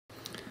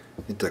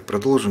Итак,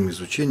 продолжим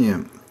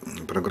изучение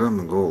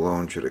программы Go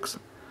Launcher X.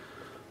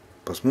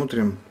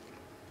 Посмотрим,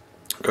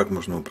 как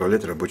можно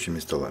управлять рабочими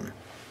столами.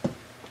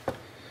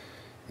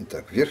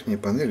 Итак, в верхней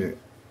панели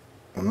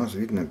у нас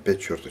видно 5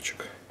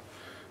 черточек.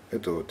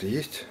 Это вот и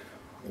есть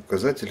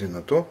указатели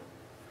на то,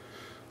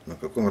 на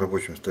каком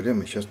рабочем столе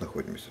мы сейчас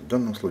находимся. В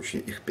данном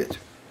случае их 5.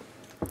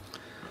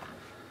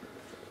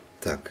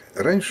 Так,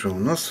 раньше у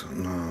нас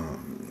на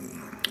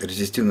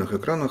резистивных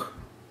экранах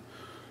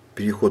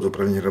переход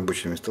управления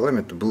рабочими столами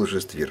это был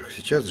жест вверх.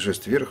 Сейчас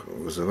жест вверх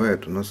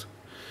вызывает у нас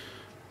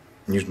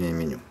нижнее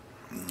меню.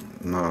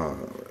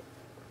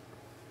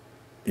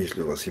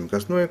 Если у вас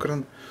емкостной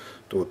экран,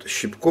 то вот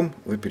щипком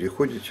вы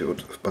переходите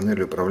вот в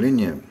панель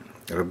управления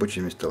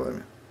рабочими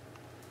столами.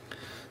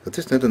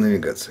 Соответственно, это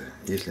навигация.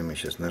 Если мы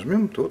сейчас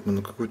нажмем, то вот мы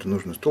на какой-то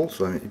нужный стол с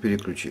вами и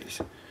переключились.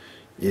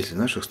 Если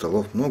наших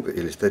столов много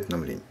или листать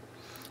нам лень.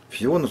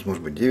 Всего у нас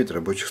может быть 9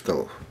 рабочих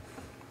столов.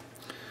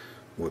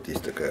 Вот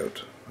есть такая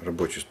вот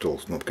рабочий стол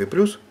с кнопкой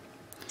плюс.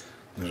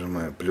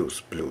 Нажимаю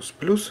плюс, плюс,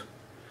 плюс.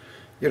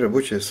 И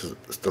рабочие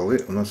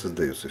столы у нас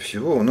создаются.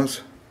 Всего у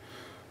нас,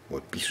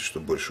 вот пишет, что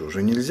больше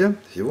уже нельзя.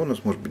 Всего у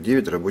нас может быть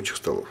 9 рабочих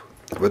столов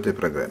в этой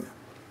программе.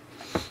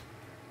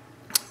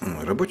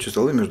 Рабочие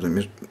столы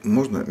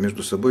можно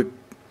между собой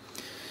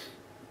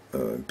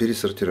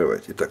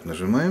пересортировать. Итак,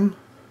 нажимаем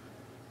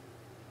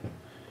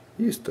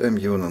и ставим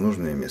его на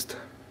нужное место.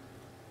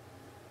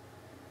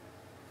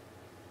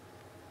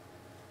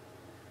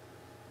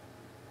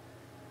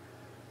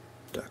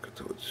 Так,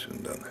 это вот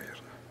сюда,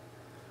 наверное.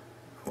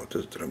 Вот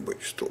этот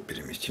рабочий стол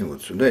переместим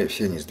вот сюда, и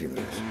все они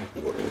сдвинулись.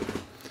 Вот.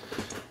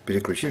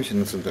 Переключимся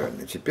на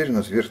центральный. Теперь у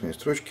нас в верхней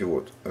строчке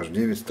вот аж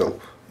 9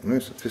 столов. Ну и,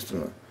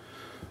 соответственно,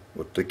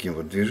 вот таким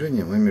вот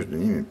движением мы между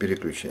ними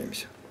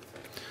переключаемся.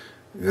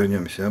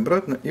 Вернемся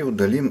обратно и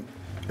удалим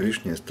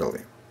лишние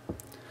столы.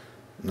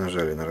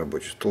 Нажали на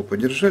рабочий стол,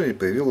 подержали, и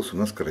появилась у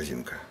нас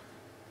корзинка.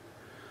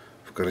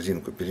 В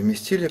корзинку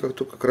переместили, как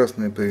только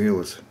красная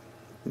появилась.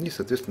 И,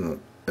 соответственно,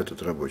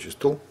 этот рабочий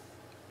стол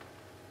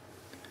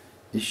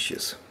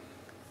исчез.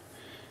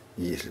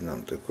 Если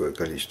нам такое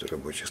количество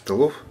рабочих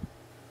столов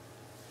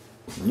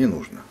не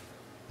нужно.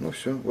 Ну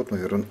все, вот мы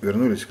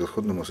вернулись к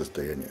исходному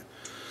состоянию.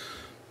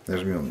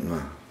 Нажмем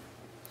на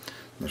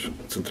наш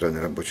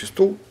центральный рабочий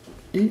стол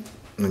и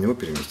на него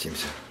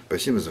переместимся.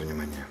 Спасибо за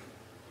внимание.